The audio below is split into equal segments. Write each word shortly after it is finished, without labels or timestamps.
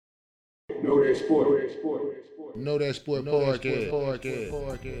Know That Sport podcast.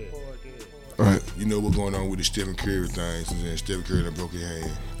 All right. You know what's going on with the Stephen Curry thing. So Stephen Curry done broke his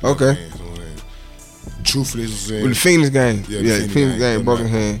hand. Okay. Truthfully, I'm saying. With the Phoenix game. Yeah, the Phoenix game, broken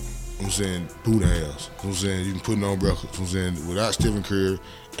like, hand. I'm saying, Buddha house. I'm saying, you can put it on record. I'm saying, without Stephen Curry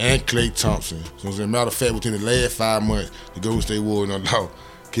and Klay Thompson. I'm saying, matter of fact, within the last 5 months, the Golden State Warriors on lost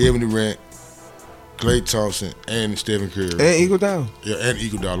Kevin Durant, Klay Thompson, and Stephen Curry. And Iguodala. Yeah, and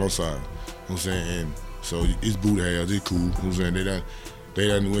Iguodala, I'm sorry. I'm saying, and so it's Buddha house. It's cool. I'm saying, they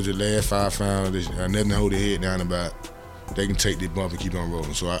done went to the last 5 finals. They got nothing to hold their head down about. They can take this bump and keep on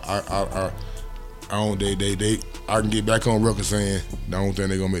rolling. So I can get back on record saying I don't think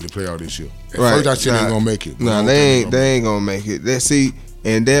they're gonna make the playoff this year. At first I said they're gonna make it. Nah, they ain't gonna make it.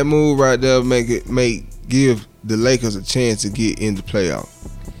 And that move right there give the Lakers a chance to get in the playoff.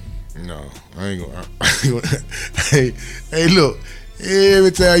 No, I ain't gonna. Hey, look. Every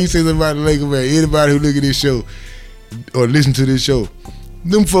time you say something about the Lakers, man, anybody who look at this show or listen to this show,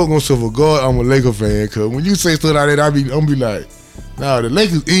 them folk gonna suffer. God, I'm a Laker fan, cause when you say stuff like that, I'm be like, nah, the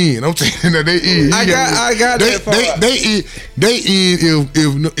Lakers in. I'm saying that they in. I got that part. They in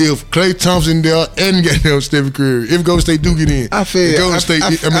if Klay Thompson there and get them Stephen Curry. If Golden State do get in, I feel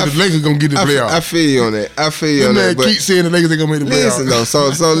the Lakers gonna get the playoff. I feel you on that. I feel you on that. Man, keep saying the Lakers ain't gonna make the playoff. Listen though, so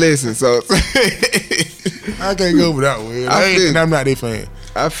listen, so I can't go with that one. I'm not their fan.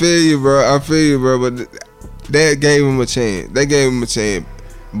 I feel you, bro. But that gave him a chance.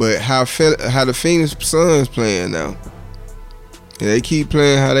 But how the Phoenix Suns playing now? And they keep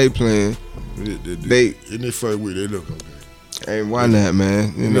playing how they playing. They in their first week they look okay. Hey, why not,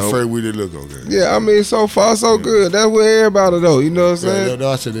 man? In the first week they look okay. Yeah, I mean, so far so good. That's what everybody though. You know what I'm saying?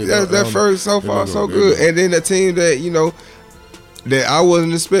 That first so far so good. And then the team that that I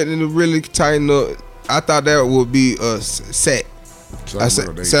wasn't expecting to really tighten up. I thought that would be Sacramento.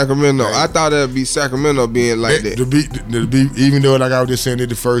 I thought that would be Sacramento being like that. To be, even though like I was just saying that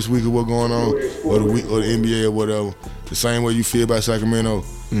the first week of what's going on, or the week or the NBA or whatever, the same way you feel about Sacramento,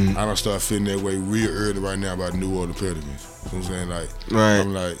 I don't start feeling that way real early right now about New Orleans Pelicans. You know what I'm saying? Like, right.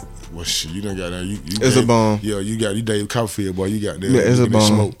 I'm like, well, shit, you done got that. It's a bomb. Yeah, you David Copperfield, boy. You got that. Yeah, it's a bomb.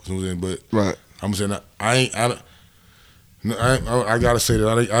 Smoke. You know what I'm saying? But right. I'm saying I gotta say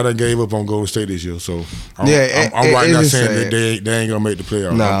that I done gave up on Golden State this year, so I'm right now saying that they ain't gonna make the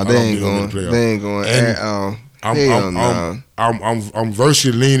playoffs. Nah, they ain't going at all. I'm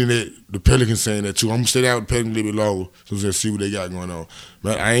virtually leaning at the Pelicans saying that too. I'm gonna stay down with the Pelicans a little bit longer so just see what they got going on.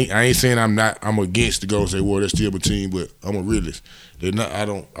 But I ain't saying I'm against the Golden State Warriors. They're still my team, but I'm a realist. They're not.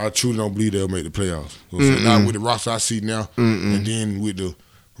 I truly don't believe they'll make the playoffs. Not with the roster I see now, and then with the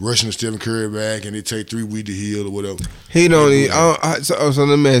rushing the Stephen Curry back, and it take 3 weeks to heal or whatever. He don't need. So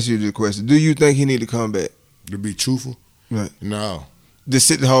let me ask you the question: do you think he need to come back? To be truthful, right? No. Just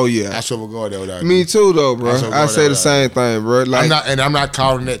sit the whole year. I swear to God, that would I Me too, though, bro. I say the same thing, bro. Like, I'm not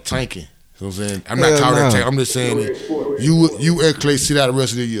calling that tanking. You know what I'm saying? I'm not calling that tanking. I'm just saying that you and Klay sit out the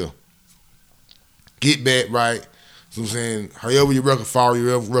rest of the year. Get back right. You know what I'm saying? However your record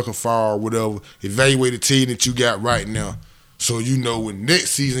fall, whatever. Evaluate the team that you got right now, so you know when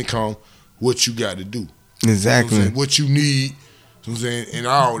next season come, what you got to do. Exactly. You know what you need. You know what I'm saying? And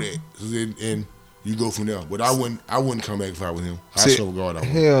all that. And you go from there. But I wouldn't come back if I was him. I swear to God I wouldn't.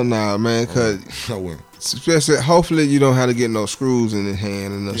 Hell nah, man, because I wouldn't. Especially, hopefully you don't have to get no screws in his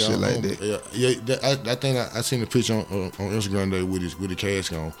hand and no shit like that. Yeah. I think I seen the picture on Instagram today with the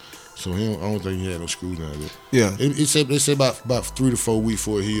cast on. So I don't think he had no screws in it. Yeah. They say about 3 to 4 weeks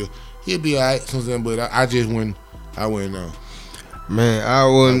for a heal. He'll be all right, but I just wouldn't. I wouldn't know. Man, I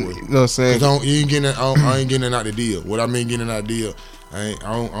wouldn't. You know what I'm saying? I ain't getting out the deal. What I mean getting out the deal, I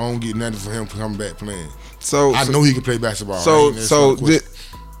don't get nothing for him coming back playing. So I know he can play basketball. So it's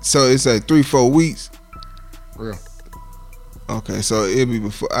like 3-4 weeks. Real. Okay, so it'll be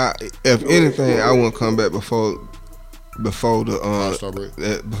before. If anything, I wouldn't come back before the All-Star break.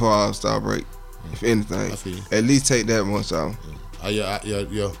 Before All-Star break. If anything, at least take that once out. Yeah.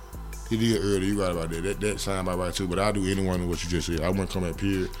 He did early. You right about that. That sound about right too. But I'll do any one of what you just said. I wouldn't come back.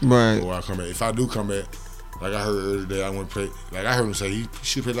 Period. Right. Or I come back. If I do come back, like I heard earlier today, I wouldn't play. Like I heard him say he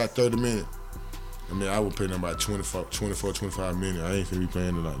should play like 30 minutes. I mean, I would play them about 24, 25 minutes. I ain't finna be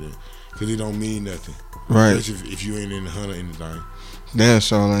playing it like that because it don't mean nothing. Right. Especially if you ain't in the hunt or anything. Damn,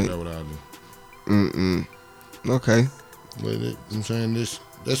 so like. That's what I do. Okay. But I'm saying this.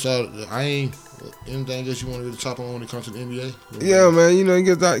 That's all. I ain't. Anything else you want to really top on when it comes to the NBA? Yeah, man. You know,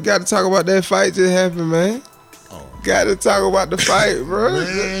 you got to talk about that fight that happened, man. Oh Got to talk about the fight, bro.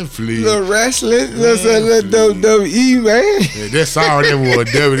 Man, please. The wrestling, little WWE, man. Yeah, that's all that was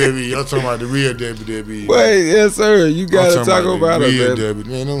WWE. I'm talking about the real WWE. Wait, yes, sir. You got to talk about it, man. WWE.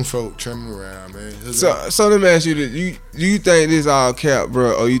 Man, them folk trimming around, man. So let me ask you this. Do you think this all cap,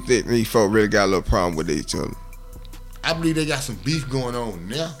 bro, or you think these folk really got a little problem with each other? I believe they got some beef going on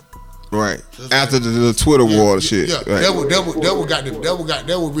now. Right. After the Twitter war shit. Yeah, right.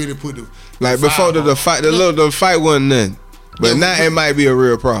 that would really put the like before the fight, the fight wasn't nothing. But now it might be a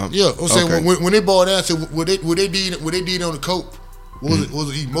real problem. Yeah, I'm saying when they bought down to what they did on the court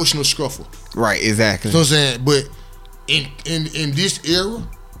was an emotional scuffle. Right, exactly. So I'm saying, but in this era,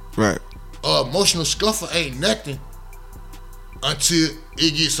 right, emotional scuffle ain't nothing until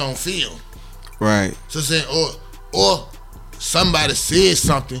it gets on film. Right. So I'm saying, or somebody says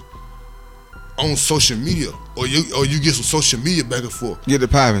something on social media, or you get some social media back and forth. Get the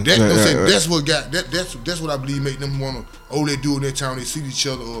popping. That's what got that's what I believe make them wanna they do in their town, they see each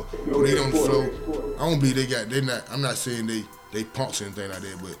other or they on the floor. I don't believe I'm not saying they punks or anything like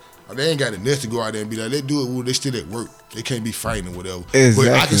that, but they ain't got the nuts to go out there and be like, they do it, they still at work. They can't be fighting or whatever. Exactly.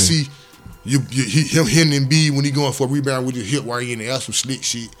 But I can see him and B when he going for a rebound with his hip while he in there, some slick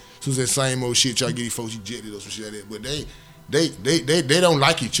shit. So it's that same old shit, try to get these folks ejected or some shit like that. But they don't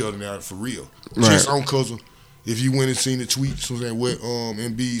like each other now for real. Right. Just on cause of, if you went and seen the tweets, what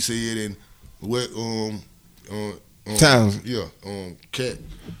Embiid said and what Towns,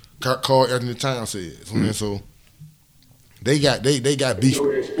 Carl Anthony Towns said. So they got beef. They got beef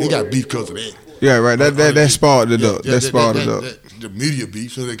because of that. Yeah, right. That sparked it up. That sparked it up. The media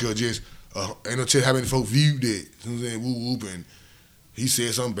beef, so they could just ain't no tell how many folks viewed that. You know what I'm saying? Whoop and he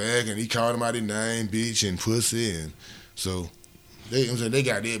said something back and he called him out his name, bitch and pussy, and so. They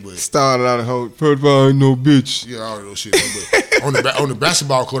got that, but started out a whole ain't no bitch. Yeah, all of those shit. But on the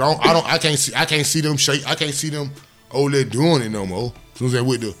basketball court, I can't see them shake. I can't see them they're doing it no more. So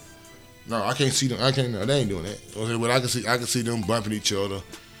I can't see them. No, they ain't doing that. But I can see them bumping each other.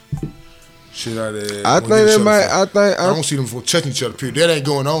 Shit out there. I think they might. I don't see them for touching each other. Period. That ain't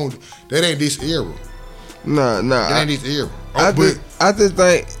going on. That ain't this era. Nah. That ain't this era. I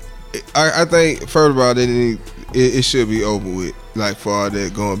think first of all, it should be over with. Like for all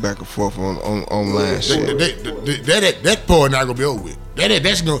that going back and forth on online shit. That part not gonna be over with.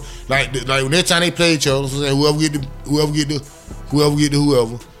 That's gonna like when that time they play each other, so whoever get to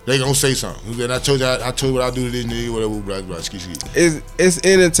whoever, they gonna say something. Then I told you what I do to this nigga, whatever, blah blah. It's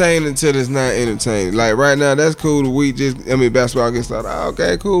entertaining until it's not entertaining. Like right now, that's cool. The week basketball gets started.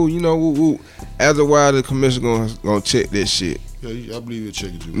 Okay, cool. You know, woo. After a while, the commissioner gonna check that shit. Yeah, I believe he'll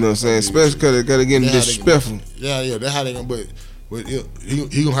check it. You know what I'm saying? Especially because they gotta get disrespectful. Yeah, that's how they gonna. But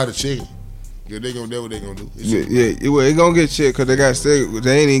he gonna have to check it. Yeah, that's what they gonna do. Well, it gonna get checked because they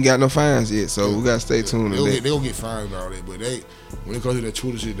ain't even got no fines yet, so we gotta stay tuned. They gonna get fines and all that, but when it comes to that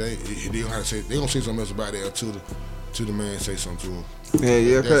Twitter shit, they gonna have to say they gonna say something else about that until the man say something to him.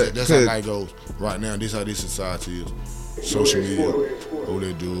 Yeah, that's how life goes right now. This how this society is. Social media,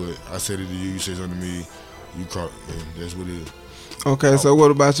 they do it. I said it to you, you say something to me, you caught, and that's what it is. Okay, so what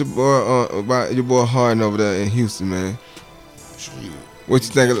about your boy Harden over there in Houston, man? What you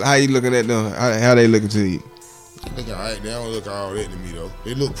think? How you looking at them? How they looking to you? They look alright. They don't look all that to me though.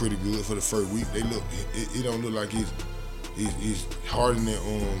 They look pretty good for the first week. They look. It don't look like he's harder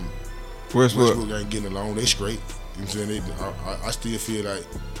than Westbrook ain't getting along. They straight. You know what I'm saying? I still feel like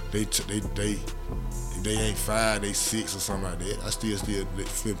they ain't 5, they 6 or something like that. I still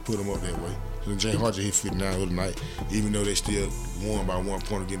put them up that way. So James Harden hit 59 the other night, even though they still won by 1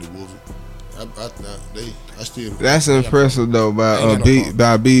 point against the Wolves. That's impressive though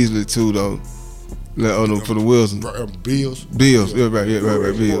by Beasley too though. For the Wilson. Bills. Yeah, right.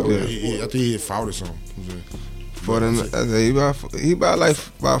 Bills. Yeah. I think he hit 40 something. He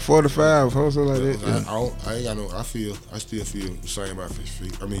about 45 or something like that. I ain't got no. I still feel the same about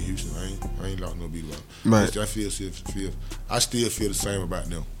Houston. I ain't lost no beat about. Right. I still feel the same about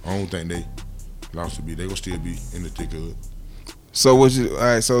them. I don't think they lost a beat. They gonna still be in the thick of it. So all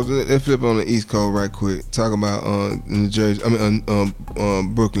right. So let's flip on the East Coast right quick. Talk about New Jersey.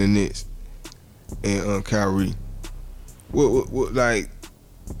 Brooklyn Nets and Kyrie.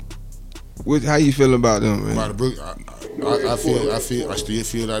 How you feeling about them, man? About the I still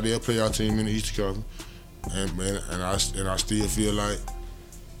feel like they'll play our team in the East Coast, and I still feel like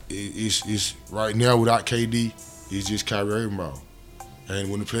it's right now without KD, it's just Kyrie Irving ball,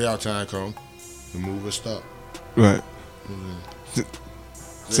 and when the playoff time comes, the move will stop. Right.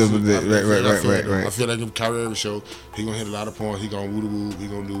 Simple that. Right. I feel like if Kyrie Irving show, he gonna hit a lot of points. He gonna woo, he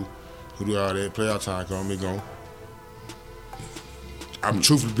gonna do all that. Playoff time come, he gonna. I'm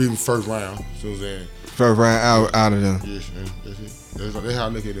truthfully believing first round. You know what I'm saying? First round out of them. Yes, man. That's it. That's how I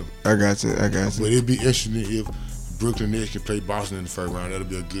look at them. I got you. But it'd be interesting if Brooklyn Nets can play Boston in the first round. That'll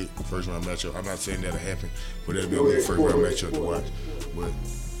be a good first round matchup. I'm not saying that'll happen, but that'll be a good first round matchup to watch. But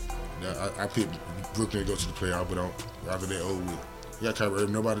I picked Brooklyn to go to the playoff, but after that over with. Yeah, Kyrie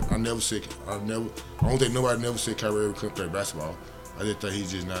Irving. I don't think nobody never said Kyrie Irving couldn't play basketball. I just think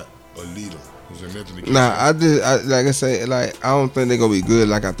he's just not a leader. I like I say, like I don't think they're gonna be good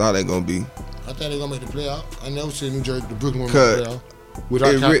like I thought they're gonna be. I thought they're gonna make the playoff. I never said New Jersey, the Brooklyn would make the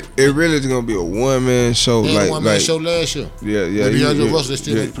playoff. It really is gonna be a one-man show. They had a one-man show last year. Yeah. With DeAndre Russell, they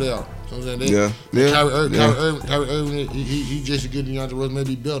still made the playoff. So I'm saying Kyrie Irving, he just as good as DeAndre Russell,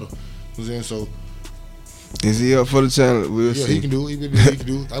 maybe better. You know so. Is he up for the challenge? We'll see. He can do it. He can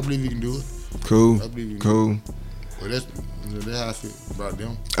do it. I believe he can do it. Cool. I believe he can cool. Do it. Well, that's how I feel about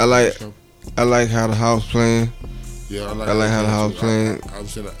them. I like how the house playing. Yeah, I like how the house playing. I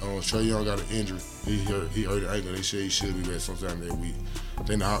was saying Trae Young got an injury. He hurt the ankle. They say he should be back sometime that week. I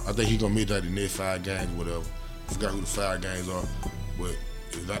think he's gonna miss like the next 5 games or whatever. I forgot who the 5 games are, but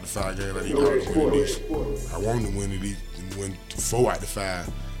it's not the 5 games. I think he got to win at least. I want him to win at least, win 4 out of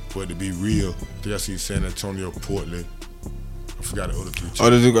 5 for it to be real. I think I see San Antonio, Portland. I forgot the other 3 teams. Oh,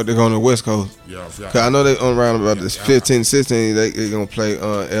 they're going to the West Coast. Yeah, I forgot. Cause I know they on around about this 15, 16. They gonna play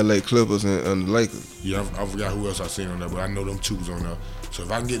LA Clippers and the Lakers. Yeah, I forgot who else I seen on there, but I know them 2 was on there. So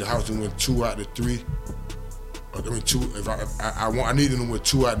if I can get the house to win 2 out of 3, I mean 2. If I need them to win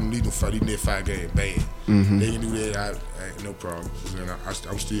 2 out of these 5 games, bad. Mm-hmm. They can do that. I ain't no problem.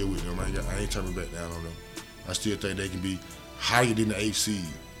 I'm still with them. I ain't turning back down on them. I still think they can be higher than the 8th seed.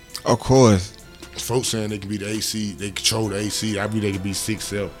 Of course. Folks saying they can be the 8th seed. They control the 8th seed. I believe they can be 6th,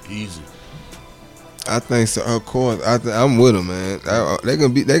 7th, easy. I think so. Of course, I'm with them, man. They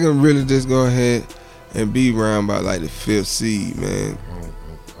can really just go ahead and be around by like the 5th seed, man.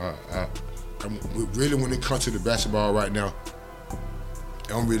 Really, when it comes to the basketball right now,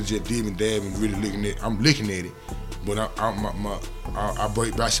 I'm really just dibbing, dabbing, really looking at it. But I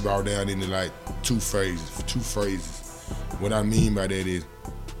break basketball down into like 2 phases. What I mean by that is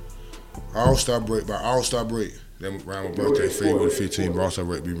All-Star break. That around my birthday, February 15th. All-Star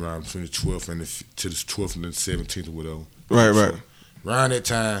break be around between the 12th and to the 12th and the 17th or whatever. Right. So, around that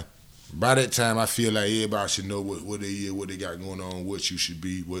time. By that time, I feel like everybody should know what they got going on, what you should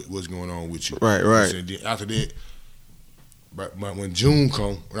be, what's going on with you. Right. So then after that, but when June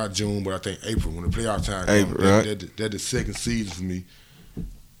come, not June, but I think April, when the playoff time comes, that's the second season for me.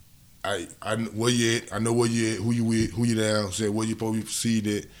 I where you at, I know where you at, who you with, who you down, say where you supposed to be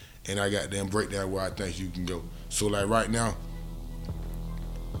seeded, and I got them breakdown where I think you can go. So like right now,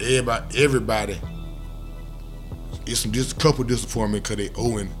 everybody, it's just a couple disappointment because they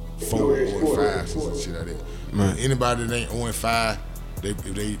 0-4, 0-5, some shit like that. Right. Anybody that ain't 0-5,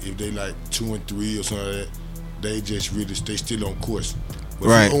 if they like 2-3 or something like that, they just really they still on course. But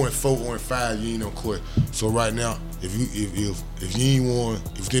right. If you 0-4, 0-5, you ain't on course. So right now, if you ain't won,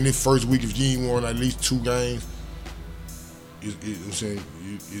 if in the first week if you ain't won at least 2 games, I'm saying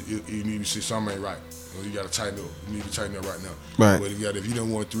you need to see something ain't right. You got to tighten up. You need to tighten up right now. Right. But if you don't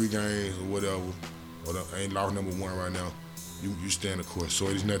won 3 games or whatever, or ain't lost number 1 right now, you stand the course. So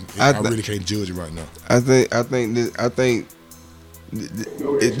it's nothing. I really can't judge it right now. I think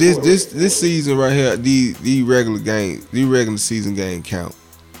this season right here, the regular season game count.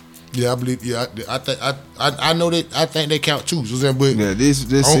 Yeah, I believe. Yeah, I know that. I think they count too. So but yeah, this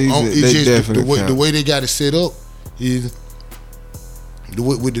season they definitely count. The way they got it set up is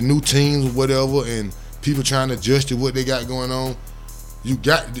with the new teams or whatever, and people trying to adjust to what they got going on. You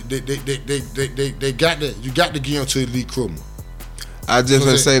got they got to you got to get them to Elite Criminal. I just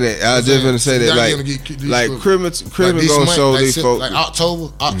want to say that. Like criminal gonna show these folks. Like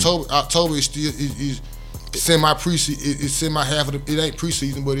October is still is semi preseason. It's semi half of the. It ain't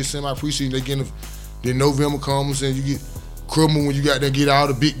preseason, but it's semi preseason. They getting then November comes and you get criminal when you got there get all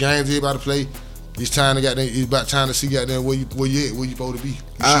the big games everybody play. It's time to it's about time to see where you at, where you supposed to be.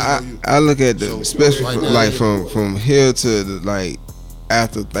 I look at the especially right now, like from here to the,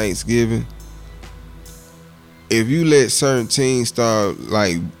 after Thanksgiving. If you let certain teams start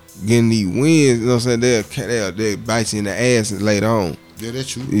getting these wins, you know what I'm saying, they'll bite you in the ass later on. Yeah, that's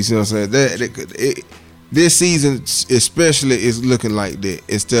true. You see what I'm saying? This season especially is looking like that.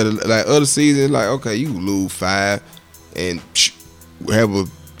 Instead of like other seasons, like okay, you lose 5 and have a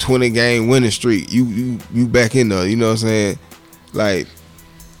 20-game winning streak. You back in there. You know what I'm saying? Like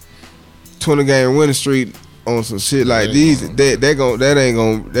 20-game winning streak on some shit like these. That ain't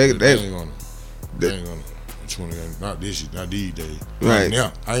gonna. 20 games. Not these days. Right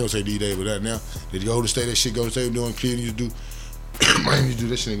now, I ain't gonna say these days, but that now. Did you go to state that shit? Go to state doing Cleveland used to do. Might need to do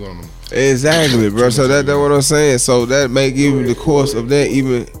this shit going on. Exactly, bro. So that's what I'm saying. So that make even the course of that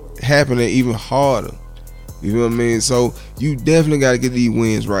even happening even harder. You know what I mean? So you definitely got to get these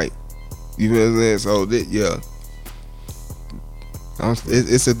wins right. You know what I'm saying? So that, yeah.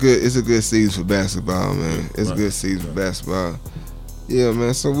 It's a good season for basketball, man. It's a good season for basketball. Yeah,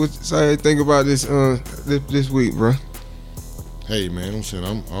 man. So how you think about this this week, bro? Hey, man, I'm saying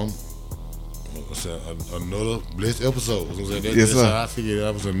I'm another blessed episode. That's how I figured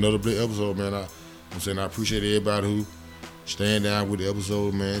that was another blessed episode, man. I'm saying I appreciate everybody who staying down with the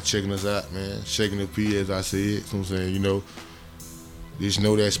episode, man, checking us out, man, shaking the P as I said. So I'm saying, you know, this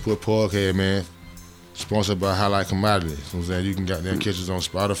Know That Sport podcast, man, sponsored by Highlight Commodities. So I'm saying you can goddamn catch us on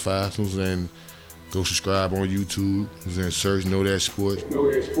Spotify. So I'm saying go subscribe on YouTube. I'm saying search Know That Sport.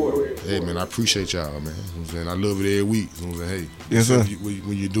 Know That Sport. Hey, man, I appreciate y'all, man. I'm saying I love it every week. So I'm saying, hey, yes, sir.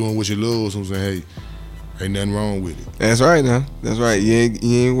 When you're doing what you love, so I'm saying, hey, ain't nothing wrong with it. That's right now. That's right.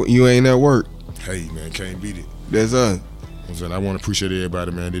 You ain't at work. Hey, man, can't beat it. That's us. I'm saying I want to appreciate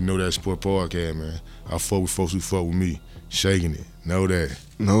everybody, man. They Know That Sport podcast, man. I fuck with folks who fuck with me, shaking it. Know that.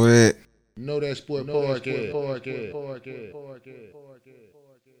 Know that. Know That Sport podcast.